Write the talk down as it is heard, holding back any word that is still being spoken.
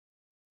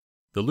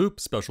The loop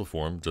special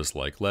form, just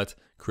like let,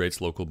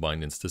 creates local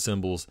bindings to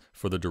symbols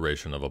for the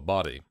duration of a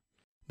body.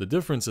 The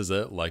difference is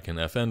that, like in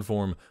fn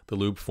form, the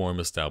loop form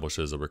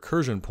establishes a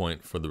recursion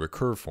point for the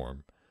recur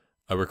form.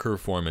 A recur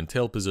form in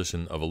tail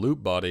position of a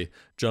loop body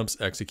jumps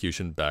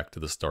execution back to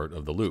the start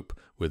of the loop,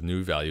 with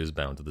new values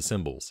bound to the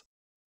symbols.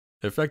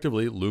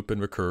 Effectively, loop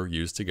and recur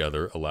used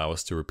together allow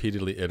us to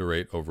repeatedly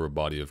iterate over a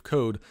body of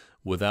code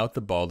without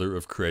the bother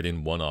of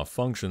creating one-off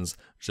functions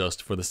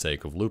just for the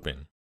sake of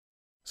looping.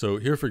 So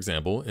here, for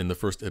example, in the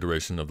first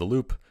iteration of the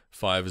loop,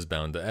 5 is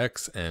bound to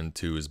x and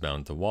 2 is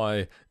bound to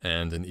y,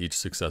 and in each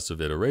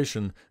successive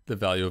iteration, the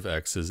value of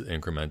x is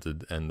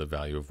incremented and the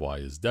value of y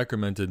is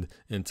decremented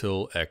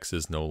until x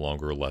is no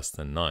longer less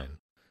than 9.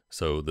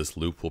 So this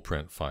loop will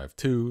print 5,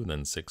 2,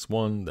 then 6,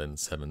 1, then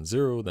 7,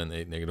 0, then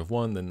 8,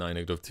 -1, then 9,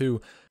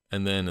 -2,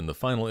 and then in the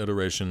final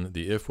iteration,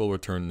 the if will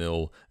return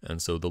nil,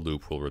 and so the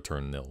loop will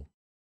return nil.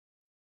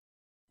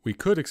 We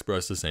could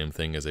express the same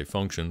thing as a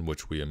function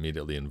which we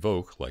immediately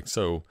invoke, like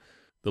so.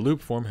 The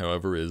loop form,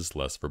 however, is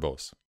less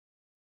verbose.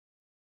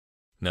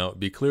 Now,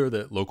 be clear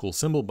that local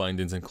symbol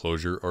bindings in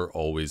Clojure are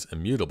always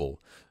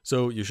immutable,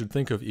 so you should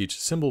think of each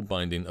symbol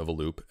binding of a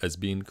loop as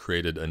being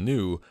created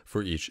anew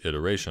for each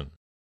iteration.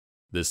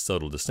 This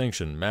subtle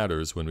distinction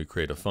matters when we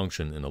create a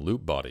function in a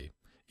loop body.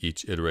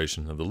 Each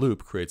iteration of the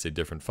loop creates a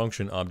different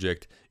function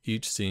object,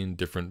 each seeing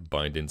different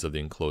bindings of the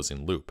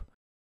enclosing loop.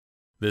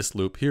 This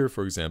loop here,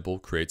 for example,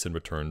 creates and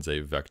returns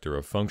a vector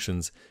of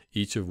functions,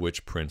 each of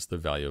which prints the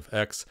value of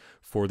x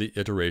for the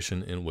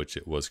iteration in which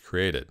it was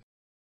created.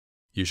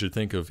 You should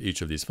think of each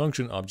of these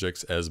function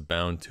objects as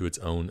bound to its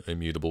own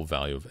immutable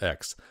value of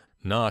x,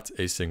 not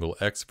a single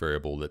x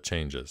variable that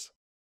changes.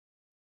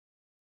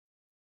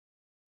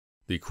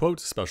 The quote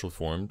special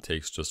form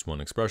takes just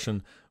one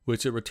expression,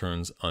 which it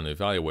returns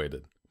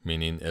unevaluated,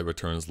 meaning it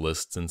returns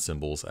lists and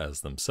symbols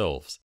as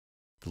themselves.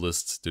 The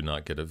lists do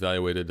not get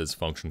evaluated as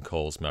function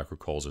calls, macro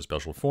calls, or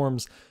special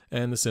forms,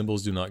 and the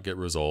symbols do not get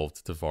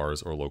resolved to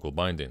vars or local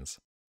bindings.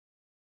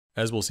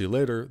 As we'll see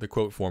later, the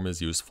quote form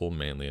is useful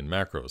mainly in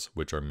macros,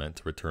 which are meant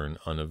to return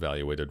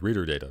unevaluated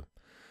reader data.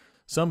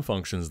 Some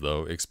functions,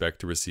 though,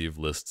 expect to receive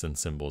lists and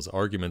symbols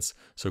arguments,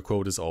 so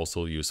quote is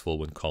also useful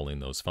when calling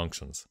those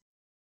functions.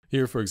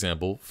 Here, for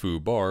example, foo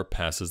bar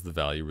passes the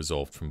value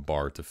resolved from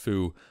bar to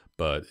foo,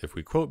 but if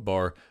we quote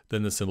bar,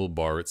 then the symbol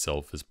bar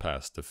itself is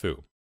passed to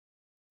foo.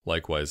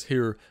 Likewise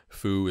here,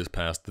 foo is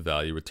passed the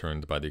value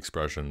returned by the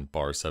expression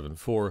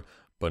bar74,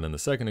 but in the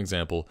second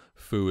example,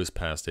 foo is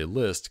passed a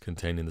list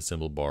containing the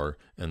symbol bar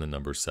and the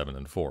numbers 7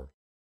 and 4.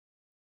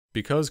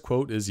 Because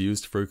quote is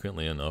used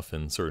frequently enough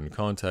in certain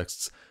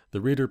contexts,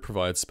 the reader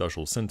provides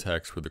special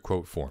syntax for the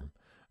quote form.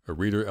 A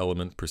reader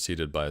element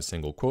preceded by a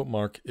single quote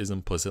mark is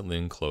implicitly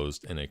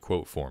enclosed in a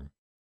quote form.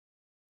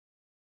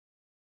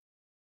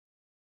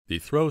 The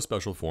throw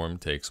special form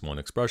takes one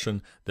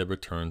expression that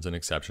returns an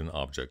exception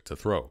object to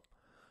throw.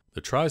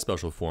 The try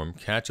special form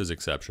catches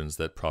exceptions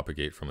that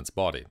propagate from its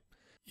body.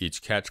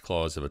 Each catch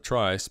clause of a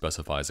try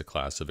specifies a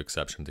class of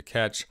exception to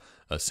catch,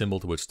 a symbol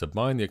to which to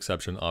bind the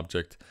exception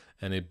object,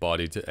 and a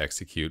body to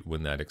execute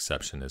when that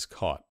exception is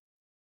caught.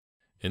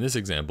 In this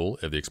example,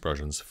 if the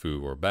expressions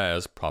foo or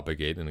baz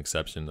propagate an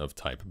exception of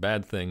type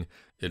bad thing,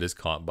 it is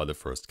caught by the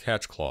first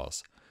catch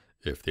clause.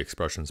 If the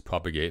expressions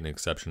propagate an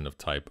exception of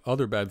type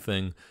other bad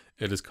thing,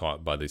 it is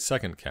caught by the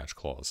second catch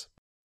clause.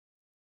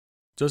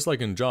 Just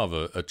like in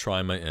Java, a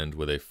try may end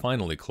with a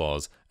finally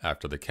clause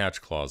after the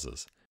catch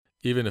clauses.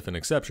 Even if an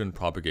exception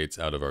propagates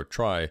out of our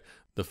try,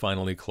 the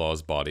finally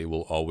clause body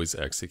will always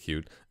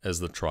execute as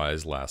the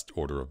try's last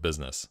order of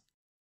business.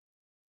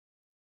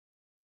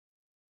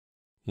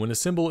 When a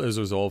symbol is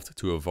resolved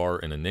to a var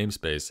in a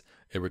namespace,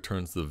 it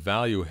returns the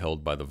value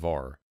held by the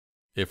var.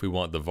 If we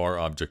want the var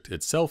object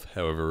itself,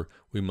 however,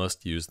 we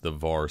must use the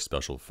var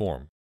special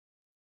form.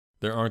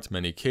 There aren't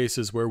many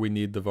cases where we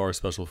need the var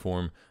special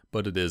form,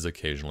 but it is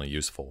occasionally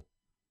useful.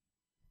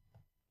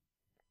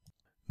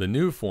 The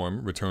new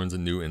form returns a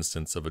new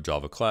instance of a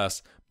Java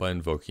class by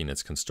invoking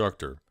its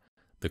constructor.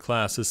 The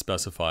class is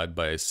specified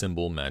by a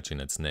symbol matching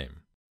its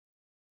name.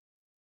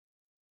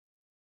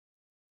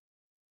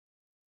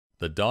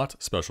 The dot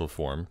special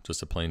form,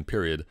 just a plain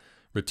period,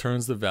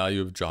 returns the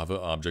value of Java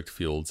object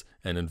fields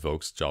and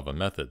invokes Java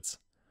methods.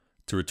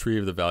 To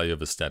retrieve the value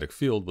of a static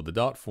field with the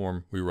dot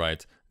form, we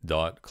write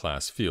dot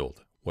class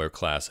field, where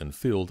class and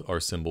field are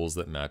symbols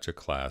that match a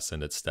class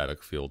and its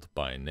static field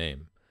by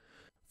name.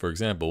 For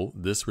example,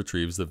 this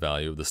retrieves the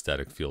value of the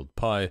static field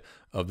pi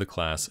of the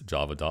class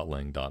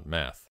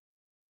java.lang.math.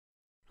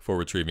 For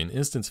retrieving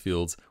instance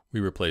fields, we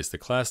replace the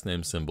class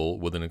name symbol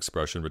with an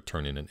expression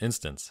returning an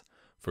instance.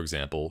 For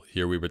example,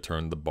 here we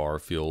return the bar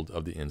field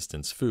of the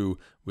instance foo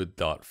with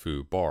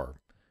 .foo bar.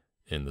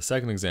 In the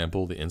second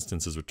example, the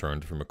instance is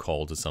returned from a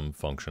call to some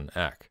function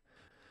ack.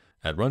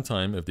 At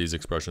runtime, if these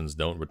expressions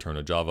don't return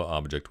a Java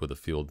object with a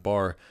field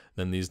bar,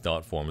 then these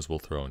dot forms will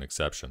throw an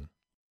exception.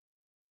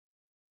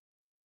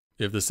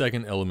 If the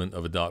second element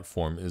of a dot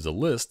form is a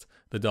list,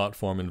 the dot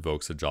form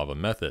invokes a Java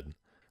method.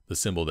 The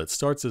symbol that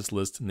starts this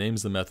list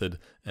names the method,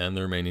 and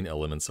the remaining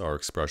elements are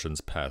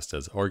expressions passed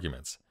as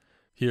arguments.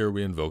 Here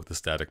we invoke the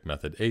static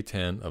method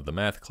atan of the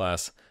math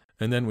class,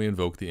 and then we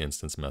invoke the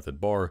instance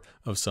method bar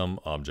of some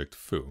object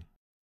foo.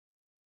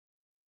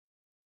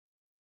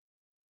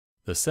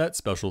 The set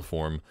special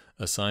form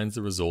assigns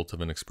the result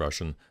of an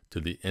expression to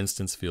the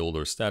instance field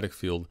or static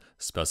field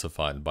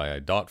specified by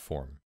a dot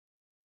form.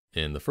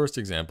 In the first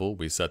example,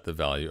 we set the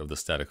value of the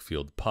static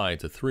field pi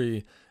to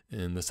 3.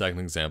 In the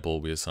second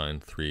example, we assign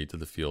 3 to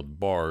the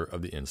field bar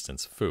of the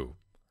instance foo.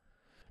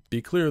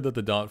 Be clear that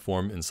the dot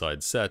form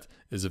inside set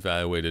is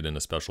evaluated in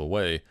a special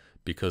way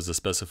because the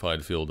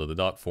specified field of the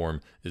dot form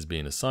is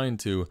being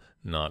assigned to,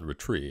 not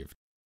retrieved.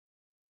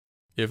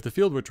 If the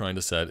field we're trying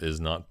to set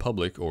is not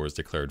public or is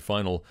declared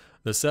final,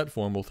 the set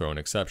form will throw an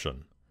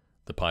exception.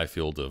 The pi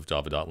field of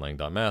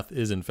java.lang.math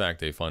is in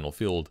fact a final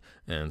field,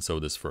 and so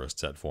this first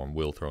set form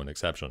will throw an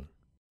exception.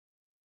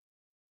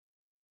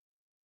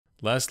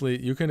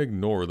 Lastly, you can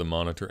ignore the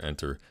monitor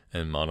enter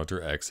and monitor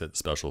exit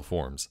special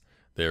forms.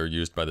 They are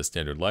used by the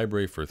standard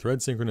library for thread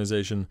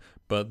synchronization,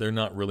 but they're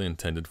not really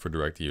intended for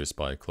direct use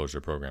by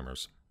Clojure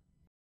programmers.